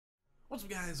What's up,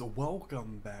 guys?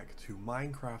 Welcome back to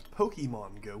Minecraft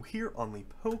Pokemon Go here on the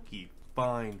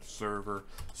PokeFind server.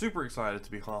 Super excited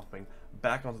to be hopping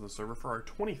back onto the server for our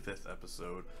 25th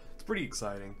episode. It's pretty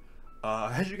exciting.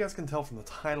 As you guys can tell from the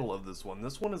title of this one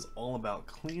is all about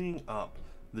cleaning up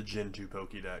the Gen 2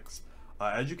 Pokédex.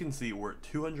 As you can see, we're at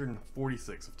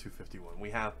 246 of 251. We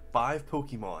have 5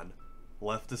 Pokemon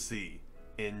left to see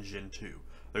in Gen 2.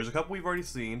 There's a couple we've already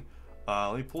seen.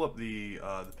 Let me pull up the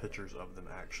pictures of them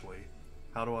actually.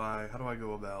 How do I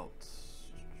go about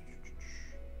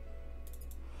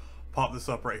pop this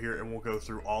up right here, and we'll go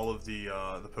through all of the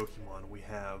Pokemon we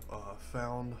have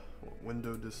found.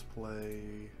 Window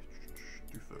display,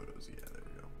 do photos. Yeah, there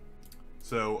we go.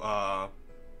 So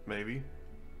maybe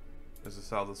is this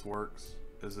how this works?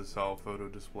 Is this how photo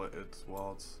display? It's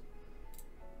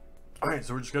alright,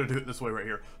 so we're just going to do it this way right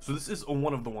here. So this is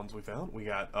one of the ones we found. We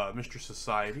got Mr.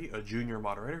 Society, a junior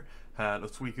moderator, had a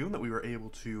Suicune that we were able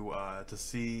to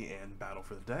see and battle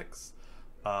for the dex.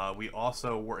 We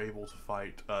also were able to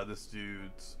fight this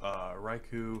dude's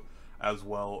Raikou as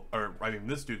well, or I mean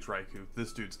this dude's Raikou,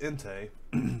 this dude's Entei,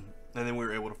 and then we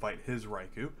were able to fight his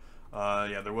Raikou.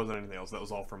 Yeah, there wasn't anything else. That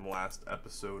was all from last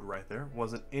episode right there.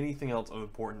 Wasn't anything else of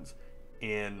importance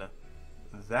in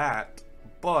that,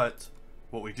 but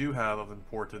what we do have of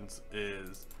importance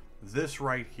is this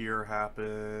right here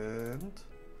happened.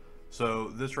 So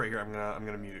this right here, I'm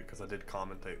gonna mute it because I did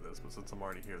commentate this, but since I'm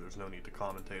already here, there's no need to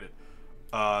commentate it.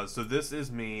 So this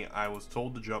is me. I was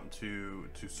told to jump to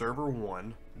server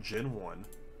 1, Gen 1.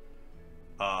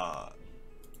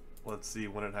 Let's see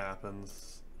when it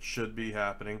happens. Should be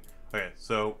happening. Okay,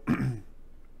 so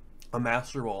a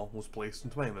Master Ball was placed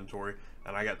into my inventory,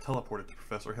 and I got teleported to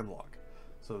Professor Hemlock.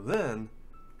 So then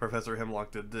Professor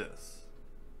Hemlock did this.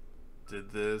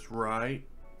 Did this right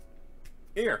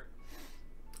here.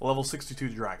 Level 62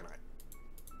 Dragonite.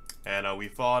 And we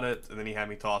fought it, and then he had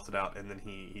me toss it out, and then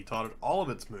he taught it all of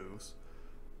its moves.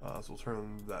 So we'll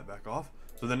turn that back off.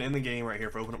 So then in the game right here,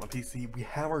 if I open up my PC, we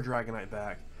have our Dragonite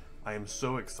back. I am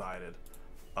so excited.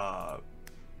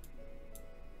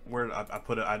 Where did I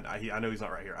put it? I know he's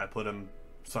not right here. I put him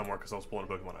somewhere because I was pulling a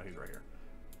Pokemon out. He's right here.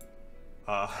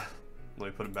 Let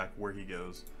me put him back where he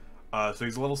goes. So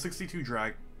he's a level 62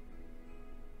 drag.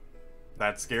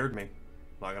 That scared me.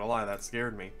 Not gonna lie, that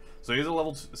scared me. So he's a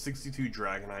level 62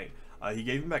 Dragonite. He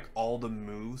gave him back all the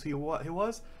moves he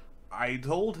was. I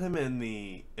told him in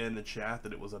the chat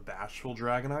that it was a bashful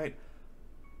Dragonite,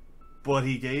 but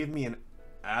he gave me an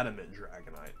adamant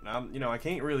Dragonite. Now, you know, I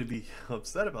can't really be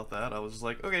upset about that. I was just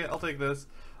like, okay, I'll take this.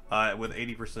 With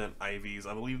 80% IVs.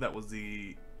 I believe that was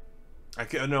the...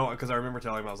 No, because I remember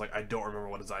telling him, I was like, I don't remember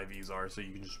what his IVs are, so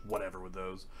you can just whatever with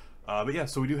those. But yeah,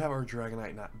 so we do have our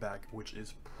Dragonite back, which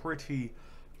is pretty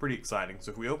exciting.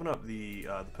 So if we open up the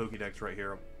Pokédex right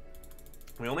here,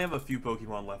 we only have a few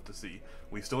Pokemon left to see.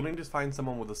 We still need to find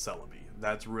someone with a Celebi.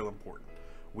 That's real important.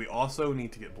 We also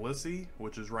need to get Blissey,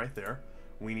 which is right there.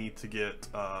 We need to get,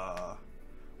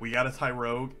 we got a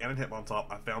Tyrogue and a Hitmontop.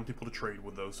 I found people to trade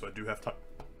with those, so I do have,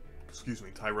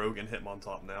 Tyrogue and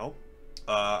Hitmontop now.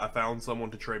 I found someone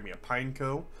to trade me a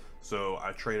Pineco, so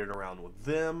I traded around with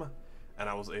them, and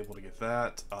I was able to get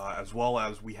that, as well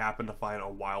as we happened to find a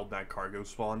wild Magcargo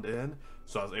spawned in,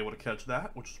 so I was able to catch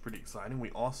that, which is pretty exciting. We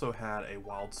also had a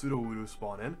wild Sudowoodo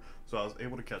spawn in, so I was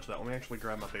able to catch that. Let me actually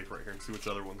grab my paper right here and see which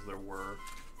other ones there were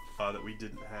that we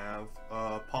didn't have.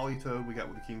 Politoed we got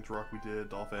with the King's Rock, we did.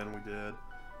 Dolphin we did.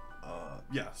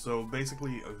 Yeah, so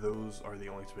basically those are the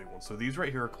only two big ones. So these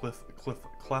right here are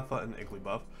Cleffa and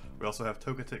Igglybuff. We also have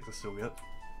Togetic to still get.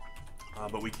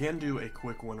 But we can do a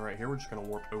quick one right here. We're just going to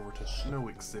warp over to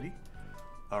Snowick City.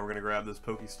 We're going to grab this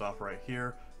Pokestop right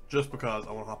here, just because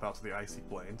I want to hop out to the Icy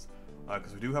Plains.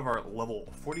 Because we do have our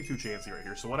level 42 Chansey right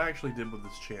here. So what I actually did with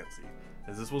this Chansey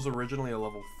is this was originally a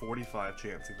level 45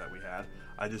 Chansey that we had.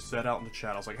 I just said out in the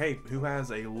chat, I was like, hey, who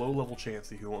has a low level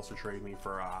Chansey who wants to trade me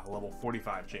for a level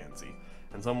 45 Chansey?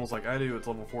 And someone was like, I do, it's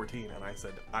level 14. And I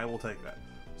said, I will take that.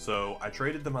 So I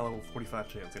traded them my level 45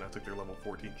 Chansey, and I took their level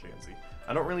 14 Chansey.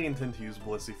 I don't really intend to use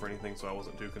Blissey for anything, so I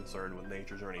wasn't too concerned with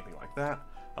natures or anything like that.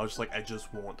 I was just like, I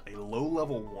just want a low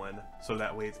level one, so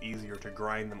that way it's easier to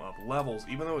grind them up levels,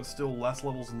 even though it's still less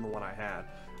levels than the one I had.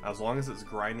 As long as it's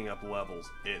grinding up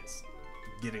levels, it's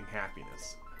getting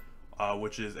happiness,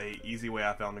 which is a easy way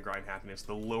I found to grind happiness.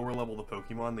 The lower level the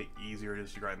Pokemon, the easier it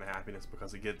is to grind the happiness,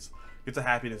 because it gets a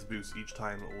happiness boost each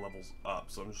time it levels up.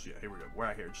 So I'm just, yeah, here we go. We're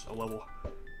out here, just a level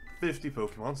 50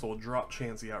 Pokemon. So we'll drop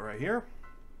Chansey out right here.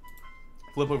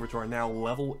 Flip over to our now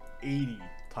level 80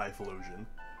 Typhlosion,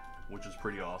 which is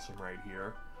pretty awesome right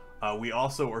here. We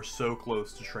also are so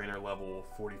close to trainer level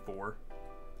 44.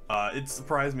 It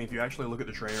surprised me, if you actually look at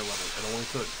the trainer level, it only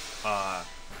took uh,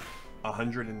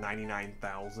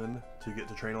 199,000 to get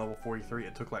to trainer level 43.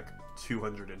 It took like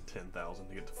 210,000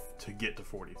 to get to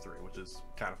 43, which is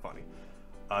kind of funny.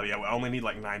 Yeah, we only need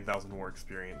like 9,000 more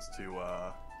experience to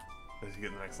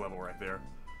get the next level right there.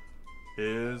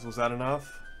 Was that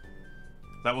enough?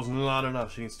 That was not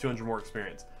enough. She needs 200 more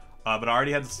experience. But I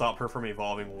already had to stop her from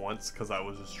evolving once because I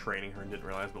was just training her and didn't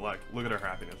realize. But like, look at her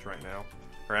happiness right now.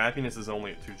 Her happiness is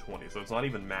only at 220, so it's not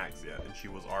even max yet, and she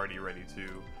was already ready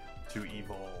to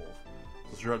evolve.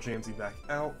 Let's drop Chansey back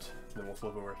out, then we'll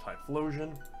flip over to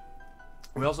Typhlosion.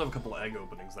 We also have a couple of egg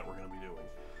openings that we're going to be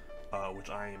doing, which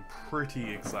I am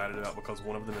pretty excited about because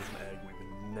one of them is an egg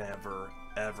we've never,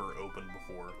 ever opened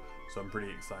before. So I'm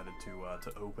pretty excited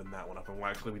to open that one up, and we'll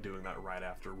actually be doing that right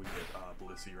after we get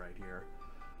Blissey right here.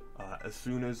 As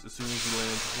soon as we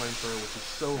land Flamethrower, which is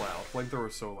so loud. Flamethrower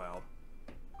is so loud.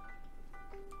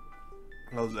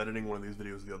 I was editing one of these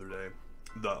videos the other day,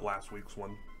 the last week's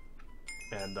one,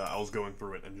 and I was going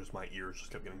through it, and just my ears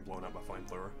just kept getting blown out by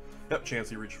Flamethrower. Yep,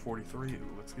 Chansey reached 43. Ooh,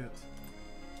 let's get.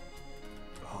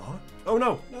 Huh? Oh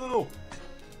no, no!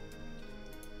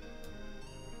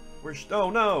 Oh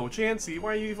no, Chansey,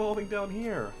 why are you evolving down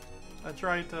here? I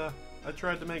tried to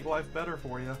make life better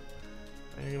for you. Now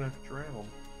you're gonna drown.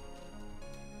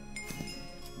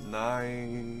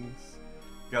 Nice.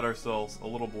 Got ourselves a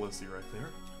little Blissey right there.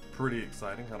 Pretty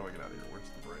exciting. How do I get out of here? Where's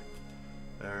the break?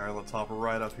 There, I'll top her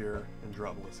right up here and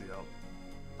drop Blissey out.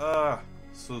 Ah,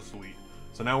 so sweet.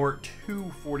 So now we're at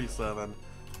 247.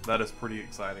 That is pretty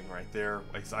exciting right there.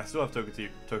 I still have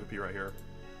Togepi right here.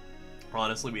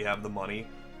 Honestly, we have the money.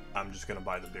 I'm just gonna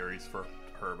buy the berries for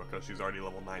her because she's already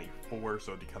level 94,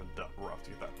 so it'd be kind of rough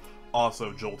to get that.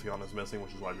 Also, Jolteon is missing,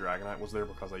 which is why Dragonite was there,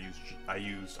 because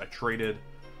I traded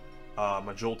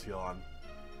my Jolteon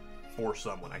for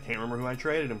someone. I can't remember who I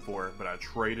traded him for, but I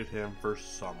traded him for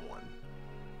someone.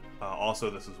 Also,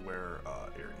 this is where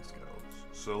Aries goes.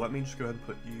 So let me just go ahead and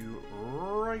put you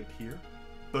right here.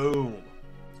 Boom.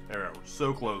 There we are. We're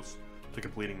so close to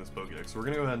completing this Pokédex. So we're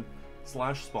gonna go ahead and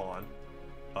slash spawn.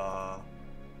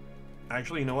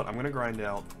 Actually, you know what? I'm gonna grind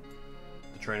out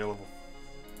the trainer level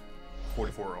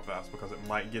 44 real fast because it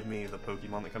might give me the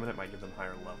Pokemon that come in. It might give them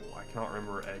higher level. I cannot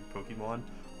remember egg Pokemon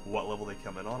what level they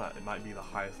come in on. It might be the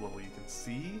highest level you can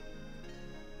see,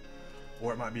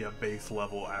 or it might be a base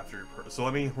level after your so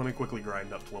let me quickly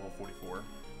grind up to level 44.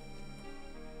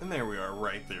 And there we are,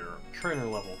 right there. Trainer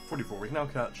level 44. We can now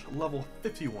catch level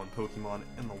 51 Pokemon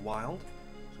in the wild.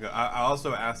 So I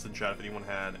also asked in chat if anyone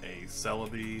had a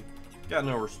Celebi. Got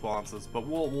no responses, but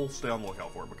we'll stay on the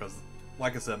lookout for it because,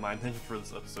 like I said, my intention for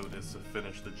this episode is to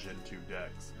finish the Gen 2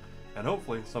 decks. And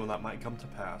hopefully some of that might come to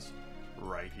pass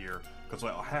right here. Because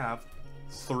I'll have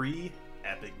 3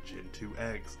 epic Gen 2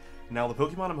 eggs. Now the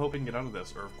Pokemon I'm hoping to get out of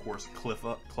this are of course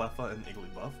Cleffa and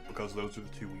Igglybuff, because those are the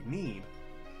 2 we need.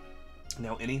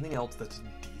 Now anything else that's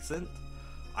decent,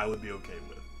 I would be okay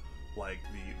with. Like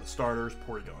the starters,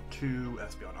 Porygon 2,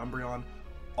 Espeon, Umbreon.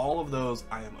 All of those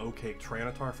I am okay.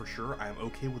 Tyranitar for sure, I am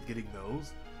okay with getting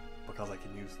those because I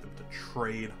can use them to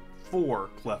trade for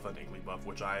Cleffa and Igglybuff,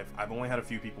 which I've only had a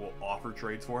few people offer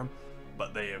trades for them,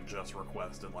 but they have just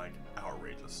requested like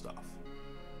outrageous stuff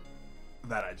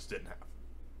that I just didn't have.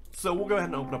 So we'll go ahead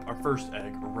and open up our first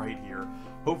egg right here.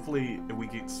 Hopefully we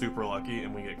get super lucky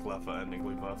and we get Cleffa and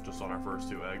Igglybuff just on our first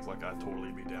 2 eggs. Like, I'd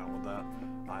totally be down with that.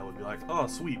 I would be like, oh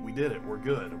sweet, we did it, we're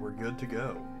good to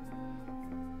go.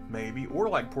 Maybe, or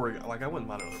like Porygon, like I wouldn't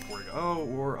mind another Porygon. Oh,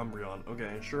 or Umbreon.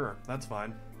 Okay, sure, that's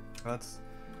fine. That's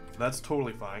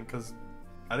totally fine, because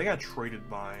I think I traded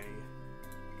my...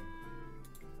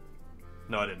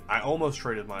 No, I didn't. I almost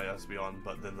traded my Espeon,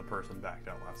 but then the person backed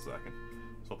out last second.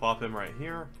 So I'll pop him right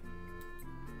here.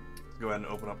 Let's go ahead and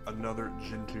open up another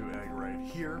Gen 2 egg right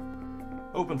here.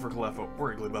 Open for Cleffa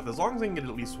or Igglybuff. As long as I can get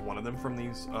at least one of them from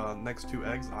these next 2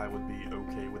 eggs, I would be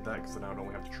okay with that, because then I would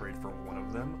only have to trade for one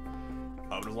of them.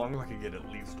 But as long as I could get at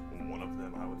least one of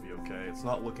them, I would be okay. It's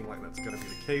not looking like that's going to be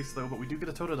the case, though, but we do get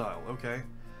a Totodile. Okay.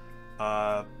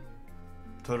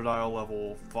 Totodile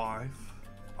level 5.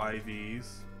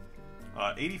 IVs.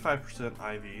 85%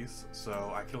 IVs,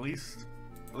 so I can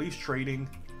at least trading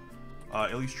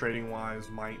wise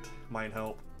might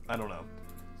help. I don't know.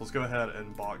 So let's go ahead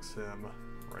and box him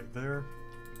right there.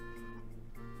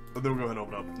 And then we'll go ahead and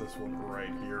open up this one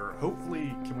right here.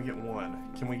 Hopefully, can we get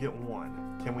one? Can we get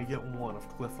one? Can we get one of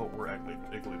Cleffa or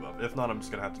Igglybuff? If not, I'm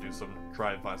just gonna have to do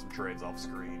try and find some trades off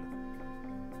screen,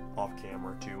 off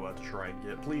camera to try and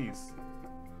get. Please.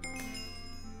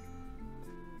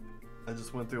 I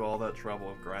just went through all that trouble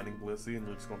of grinding Blissey, and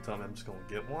you're just gonna tell me I'm just gonna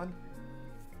get one?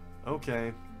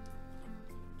 Okay.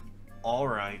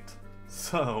 Alright.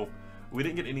 So, We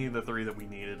didn't get any of the 3 that we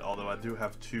needed, although I do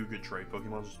have 2 good trade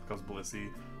Pokemon just because Blissey.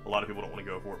 A lot of people don't want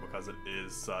to go for it because it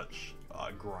is such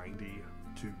grindy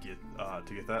to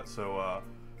get that. So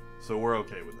we're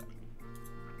okay with that.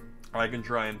 I can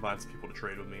try and find some people to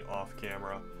trade with me off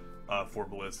camera for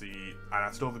Blissey.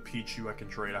 I still have a Pichu I can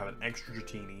trade. I have an extra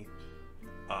Dratini.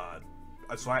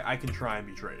 So I can try and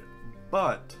be traded.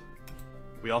 But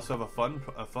we also have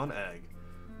a fun egg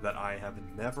that I have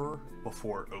never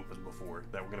opened before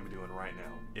that we're going to be doing right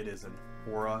now. It is an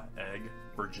Aura egg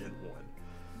for Gen 1.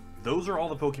 Those are all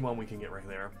the Pokemon we can get right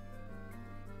there.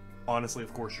 Honestly,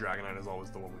 of course, Dragonite is always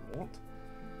the one we want.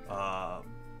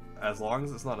 As long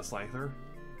as it's not a Scyther,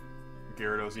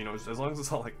 Gyarados, you know, as long as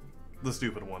it's not like the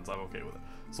stupid ones, I'm okay with it.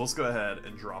 So let's go ahead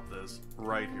and drop this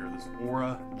right here, this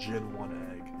Aura Gen 1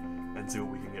 egg, and see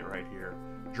what we can get right here.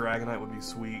 Dragonite would be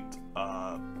sweet.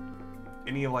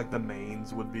 Any of like the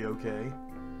mains would be okay.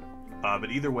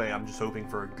 But either way, I'm just hoping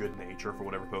for a good nature for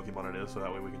whatever Pokemon it is, so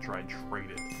that way we can try and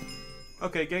trade it.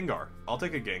 Okay, Gengar. I'll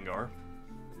take a Gengar.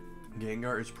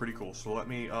 Gengar is pretty cool. So let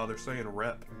me, they're saying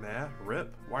rep. Nah,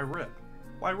 rip? Why rip?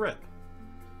 Why rip?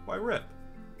 Why rip?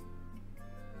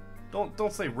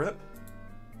 Don't say rip.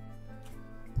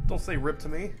 Don't say rip to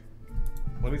me.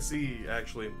 Let me see,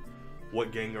 actually,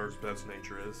 what Gengar's best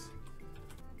nature is.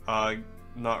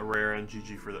 Not rare and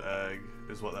GG for the egg,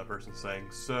 is what that person's saying.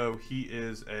 So, he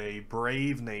is a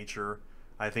brave nature.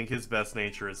 I think his best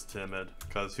nature is timid.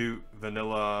 Because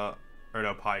Vanilla, or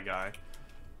no, Pie Guy.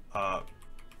 Well,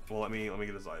 let me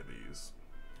get his IVs.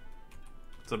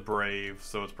 It's a brave,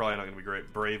 so it's probably not going to be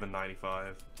great. Brave and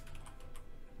 95.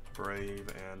 Brave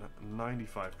and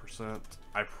 95%.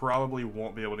 I probably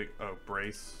won't be able to... Oh,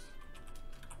 brace.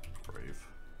 Brave.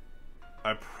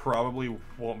 I probably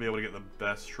won't be able to get the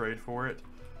best trade for it.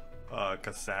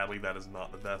 Because sadly that is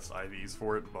not the best IVs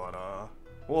for it, but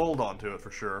we'll hold on to it for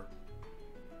sure.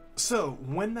 So,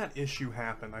 when that issue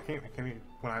happened, I don't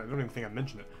even think I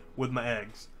mentioned it, with my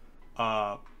eggs.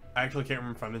 I actually can't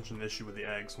remember if I mentioned the issue with the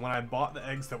eggs. When I bought the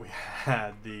eggs that we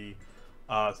had, the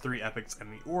 3 epics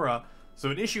and the Aura, so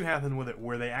an issue happened with it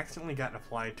where they accidentally got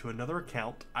applied to another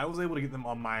account. I was able to get them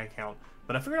on my account,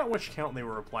 but I figured out which account they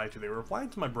were applied to. They were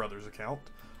applied to my brother's account,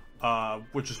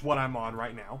 which is what I'm on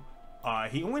right now.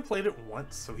 He only played it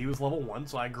once, so he was level 1,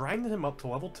 so I grinded him up to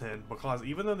level 10, because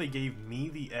even though they gave me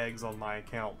the eggs on my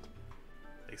account,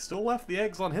 they still left the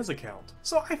eggs on his account.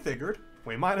 So I figured,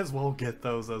 we might as well get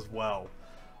those as well.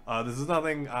 This is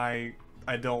nothing I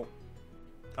don't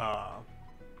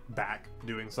back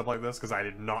doing stuff like this, because I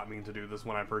did not mean to do this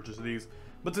when I purchased these,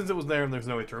 but since it was there and there's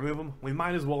no way to remove them, we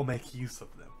might as well make use of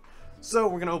them. So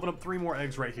we're going to open up 3 more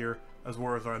eggs right here, as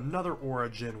well as another Aura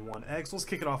Gen 1 egg. So let's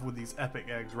kick it off with these epic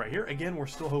eggs right here. Again, we're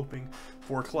still hoping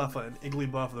for Cleffa and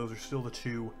Igglybuff. Those are still the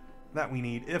 2 that we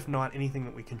need. If not, anything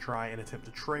that we can try and attempt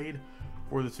to trade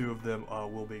for the 2 of them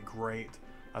will be great.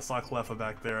 I saw Cleffa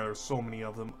back there. There's so many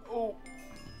of them. Oh!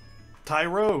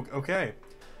 Tyrogue! Okay.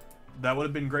 That would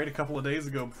have been great a couple of days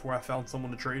ago before I found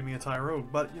someone to trade me a Tyrogue.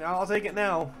 But, you know, I'll take it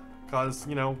now. Because,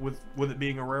 you know, with it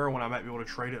being a rare one, I might be able to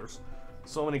trade it. There's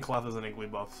so many Cleffas and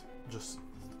Igglybuffs just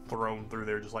thrown through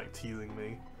there, just like teasing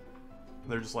me.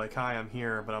 They're just like, hi, I'm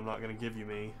here, but I'm not gonna give you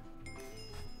me.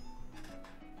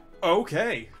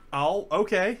 Okay.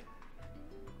 Okay.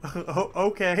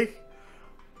 Okay.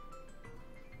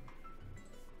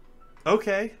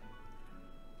 Okay.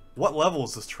 What level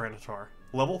is this Tyranitar?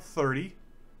 Level 30.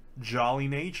 Jolly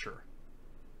Nature.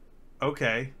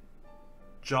 Okay.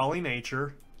 Jolly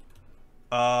Nature.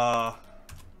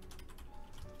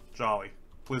 Jolly.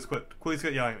 Please quit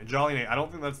yelling at me. Jolly Nature. I don't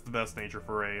think that's the best nature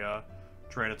for a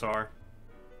Tyranitar.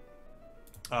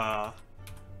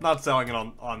 Not selling it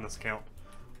on this account.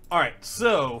 Alright,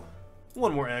 so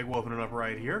one more egg. We'll open it up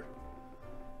right here.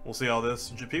 We'll see how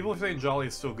this... People are saying Jolly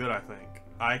is still good, I think.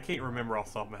 I can't remember off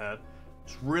the top of my head.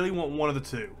 Just really want one of the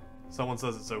 2. Someone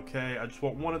says it's okay. I just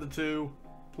want one of the 2.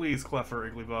 Please, Cleffa or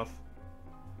Igglybuff.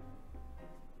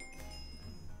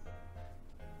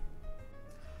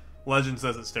 Legend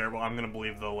says it's terrible. I'm gonna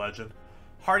believe the legend.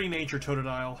 Hardy Nature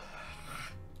Totodile.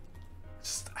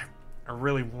 Just, I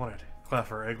really wanted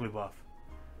Cleffa or Igglybuff.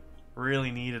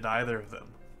 Really needed either of them.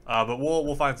 But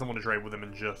we'll find someone to trade with them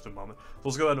in just a moment. So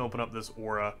let's go ahead and open up this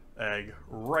Aura egg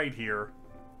right here.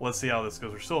 Let's see how this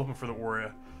goes. We're still hoping for the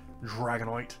Aura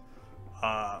Dragonite.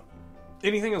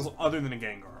 Anything else other than a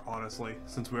Gengar, honestly,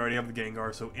 since we already have the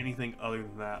Gengar, so anything other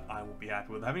than that I will be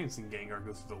happy with. I haven't even seen Gengar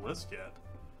go through the list yet,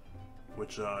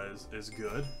 which is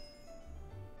good.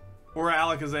 Aura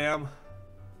Alakazam.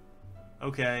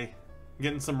 Okay.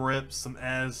 Getting some rips, some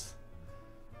Ez.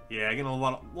 Yeah, getting a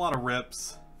lot of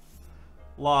rips.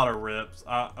 A lot of rips.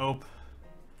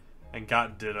 and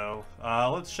got Ditto.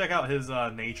 Let's check out his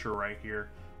nature right here.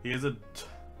 He is a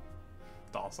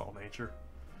docile nature.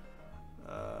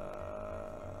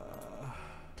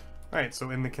 Alright,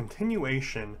 so in the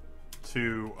continuation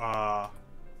to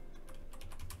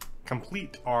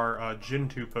complete our Gen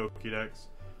 2 Pokédex,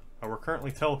 we're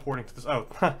currently teleporting to this. Oh,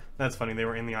 that's funny. They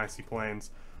were in the Icy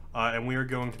Plains. And we are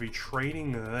going to be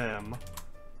trading them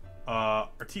our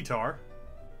T-Tar.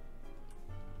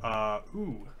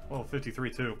 Ooh, well,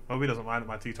 53 too. Hope he doesn't mind that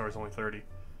my T-Tar is only 30.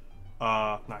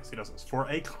 Nice, he doesn't. For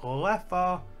a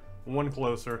Cleffa, one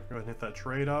closer. Go ahead and hit that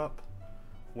trade up.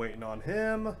 Waiting on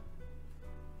him.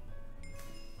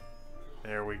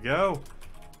 There we go.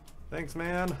 Thanks,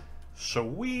 man.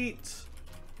 Sweet.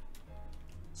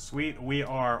 Sweet. We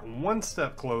are one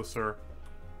step closer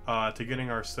to getting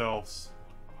ourselves.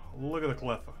 Look at the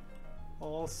Cleffa.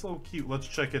 Oh, so cute. Let's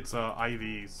check its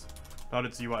IVs. Not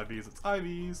its UIVs, its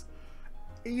IVs.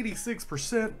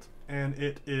 86%, and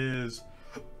it is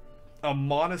a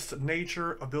Modest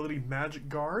Nature ability Magic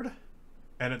Guard,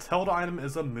 and its held item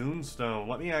is a Moonstone.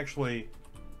 Let me actually...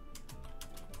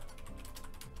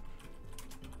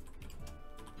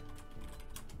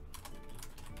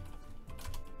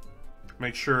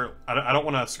 make sure... I don't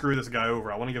want to screw this guy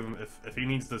over. I want to give him... If he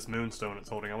needs this Moonstone it's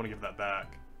holding, I want to give that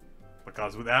back.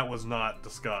 Because that was not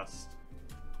discussed.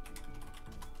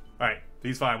 Alright,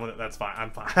 he's fine with it. That's fine.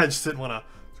 I'm fine. I just didn't want to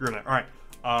screw him there.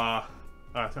 Alright.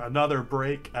 Another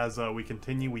break as we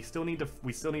continue. We still need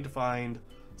to find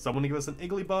someone to give us an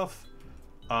Igglybuff,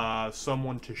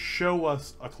 someone to show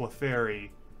us a Clefairy,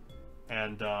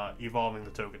 and evolving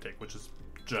the Togetic, which is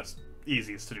just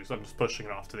easiest to do. So I'm just pushing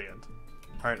it off to the end.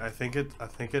 All right, I think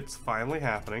it's finally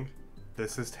happening.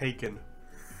 This has taken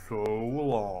so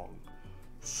long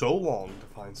to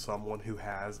find someone who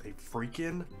has a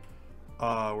freaking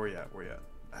where you at?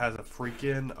 Has a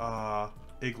freaking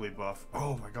Igglybuff.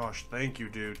 Oh my gosh, thank you,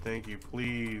 dude. Thank you.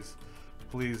 Please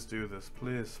do this.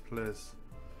 Please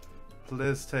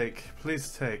take.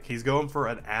 He's going for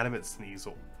an Adamant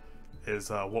Sneasel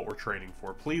is what we're trading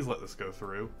for. Please let this go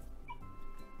through.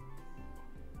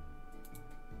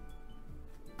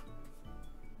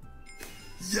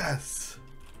 Yes!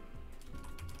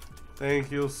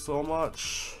 Thank you so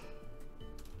much.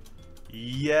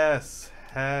 Yes!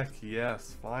 Heck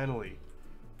yes, finally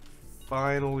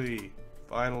we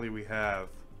have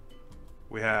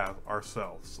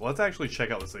ourselves. So let's actually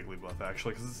check out this Igglybuff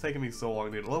actually, because it's taking me so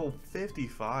long to do. Level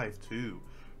 55 too.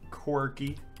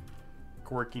 Quirky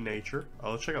nature.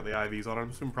 Let's check out the IVs on it. I'm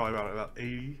assuming probably about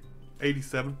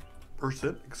 87%.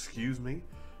 Excuse me.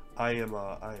 I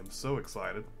am so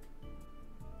excited.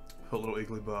 Put a little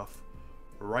Igglybuff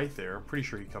right there. I'm pretty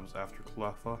sure he comes after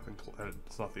Cleffa, and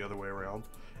it's not the other way around.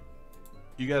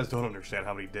 You guys don't understand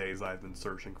how many days I've been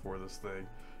searching for this thing.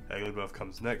 Igglybuff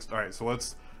comes next. Alright, so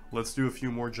let's do a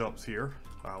few more jumps here.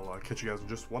 I'll catch you guys in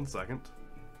just 1 second.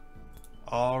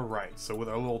 Alright, so with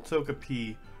our little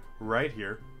Togepi right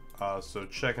here, so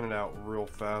checking it out real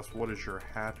fast. What is your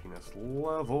happiness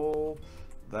level?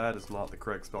 That is not the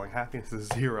correct spelling. Happiness is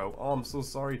 0. Oh, I'm so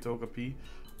sorry, Togepi.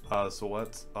 So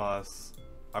let's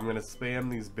I'm gonna spam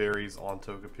these berries on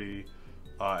Togepi,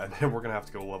 and then we're gonna have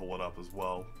to go level it up as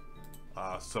well.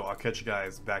 So I'll catch you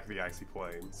guys back at the Icy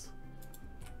Plains.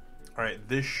 Alright,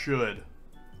 this should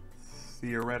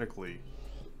theoretically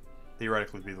be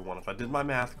the one. If I did my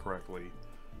math correctly,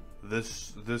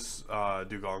 this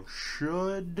Dugong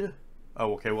should...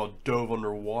 Oh, okay, well, dove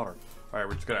underwater. Alright,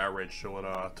 we're just gonna outrage till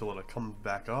it comes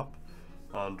back up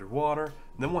underwater.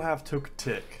 And then we'll have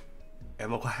Togetic.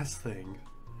 And the last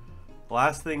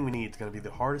thing we need is going to be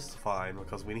the hardest to find,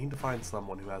 because we need to find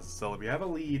someone who has a Celebi. I have a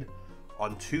lead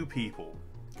on 2 people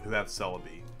who have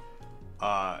Celebi.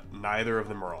 Neither of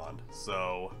them are on.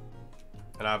 So,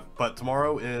 but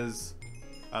tomorrow is,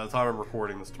 at the time I'm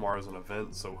recording this, tomorrow's an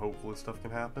event, so hopefully stuff can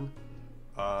happen.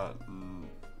 What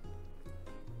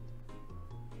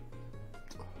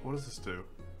does this do?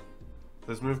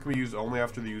 This move can be used only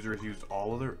after the user has used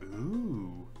all of their...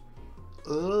 Ooh.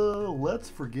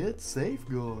 Let's forget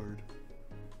Safeguard.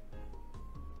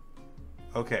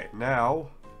 Okay, now...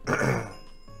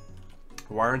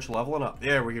 Why aren't you leveling up?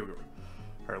 Yeah, we go.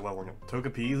 Alright, leveling up.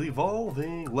 Togepi's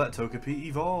evolving! Let Togepi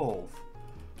evolve!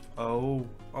 Oh,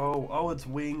 its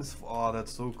wings. Oh,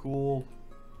 that's so cool.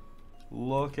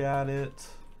 Look at it.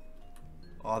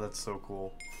 Oh, that's so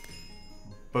cool.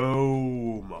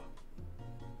 Boom!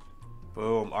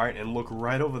 Boom. Alright, and look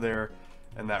right over there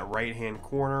in that right-hand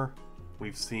corner.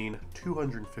 We've seen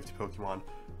 250 Pokemon.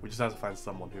 We just have to find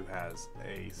someone who has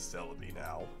a Celebi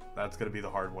now. That's going to be the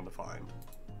hard one to find.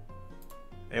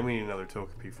 And we need another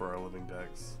Togepi for our living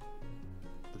decks.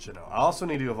 But you know, I also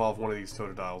need to evolve one of these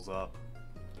Totodiles up.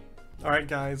 Alright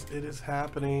guys, it is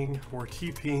happening. We're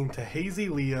TPing to Hazy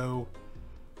Leo.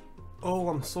 Oh,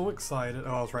 I'm so excited.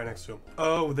 Oh, I was right next to him.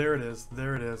 Oh, there it is.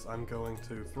 There it is. I'm going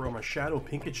to throw my Shadow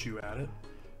Pikachu at it.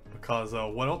 Because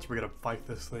what else are we going to fight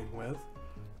this thing with?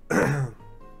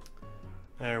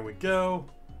 There we go.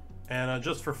 And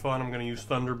just for fun, I'm going to use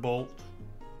Thunderbolt.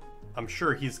 I'm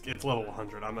sure it's level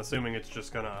 100. I'm assuming it's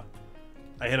just going to...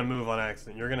 I hit a move on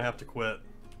accident. You're going to have to quit.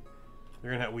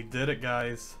 You're gonna have... We did it,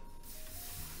 guys.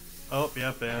 Oh,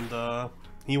 yep, and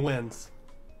he wins.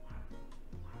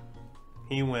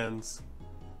 He wins.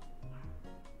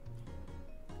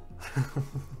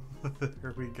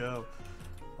 There we go.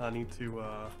 I need to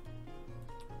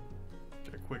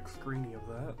get a quick screeny of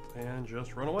that and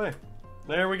just run away.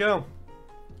 There we go.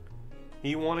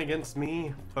 He won against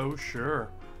me, for sure.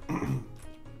 We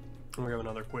have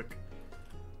another quick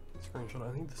screenshot.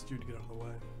 I need this dude to get out of the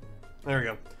way. There we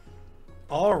go.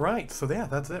 All right, so yeah,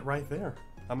 that's it right there.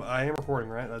 I am recording,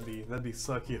 right? That'd be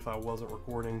sucky if I wasn't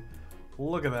recording.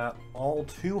 Look at that, all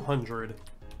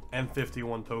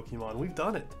 251 Pokemon. We've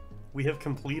done it. We have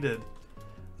completed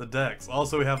the decks.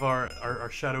 Also, we have our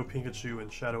Shadow Pikachu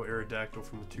and Shadow Aerodactyl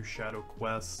from the 2 Shadow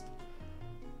quests.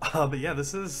 But yeah,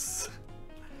 this has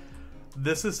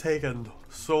taken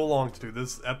so long to do.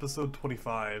 This episode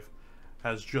 25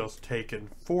 has just taken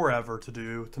forever to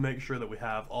do, to make sure that we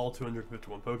have all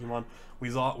 251 Pokemon.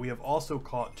 We have also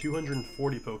caught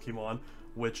 240 Pokemon,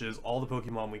 which is all the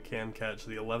Pokemon we can catch.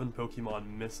 The 11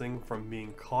 Pokemon missing from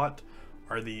being caught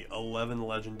are the 11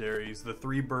 legendaries, the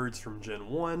 3 birds from Gen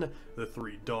 1, the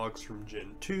 3 dogs from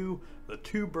Gen 2, the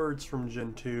 2 birds from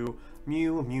Gen 2,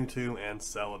 Mew, Mewtwo, and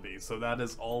Celebi. So that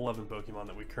is all 11 Pokemon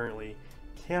that we currently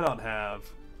cannot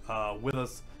have with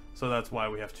us. So that's why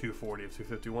we have 240 of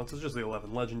 251, so it's just the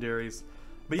 11 legendaries.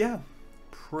 But yeah,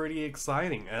 pretty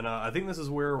exciting. And I think this is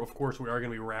where, of course, we are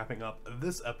going to be wrapping up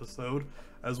this episode,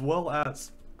 as well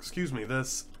as, excuse me,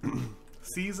 this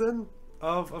season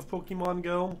of Pokemon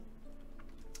Go.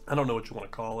 I don't know what you want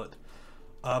to call it.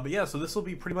 But yeah, so this will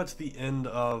be pretty much the end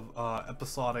of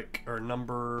episodic, or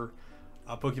number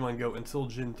Pokemon Go until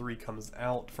Gen 3 comes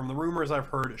out. From the rumors I've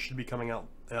heard, it should be coming out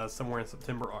somewhere in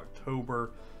September,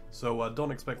 October. So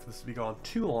don't expect this to be gone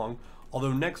too long,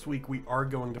 although next week we are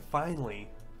going to finally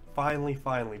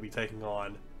be taking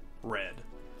on Red.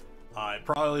 It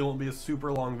probably won't be a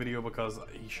super long video because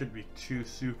he shouldn't be too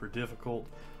super difficult,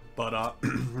 but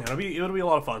it'll be a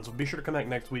lot of fun. So be sure to come back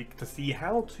next week to see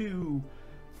how to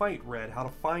fight Red, how to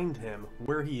find him,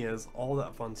 where he is, all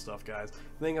that fun stuff, guys.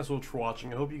 Thank you guys so much for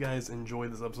watching. I hope you guys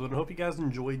enjoyed this episode, and I hope you guys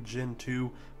enjoyed Gen 2.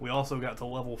 We also got to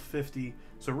level 50,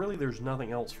 so really there's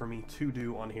nothing else for me to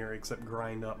do on here except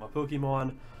grind up my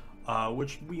Pokemon,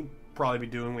 which we probably be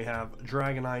doing. We have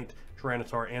Dragonite,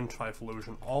 Tyranitar, and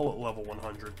Typhlosion all at level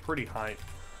 100, pretty high.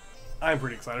 I'm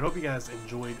pretty excited. I hope you guys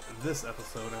enjoyed this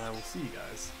episode, and I will see you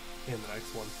guys in the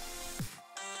next one.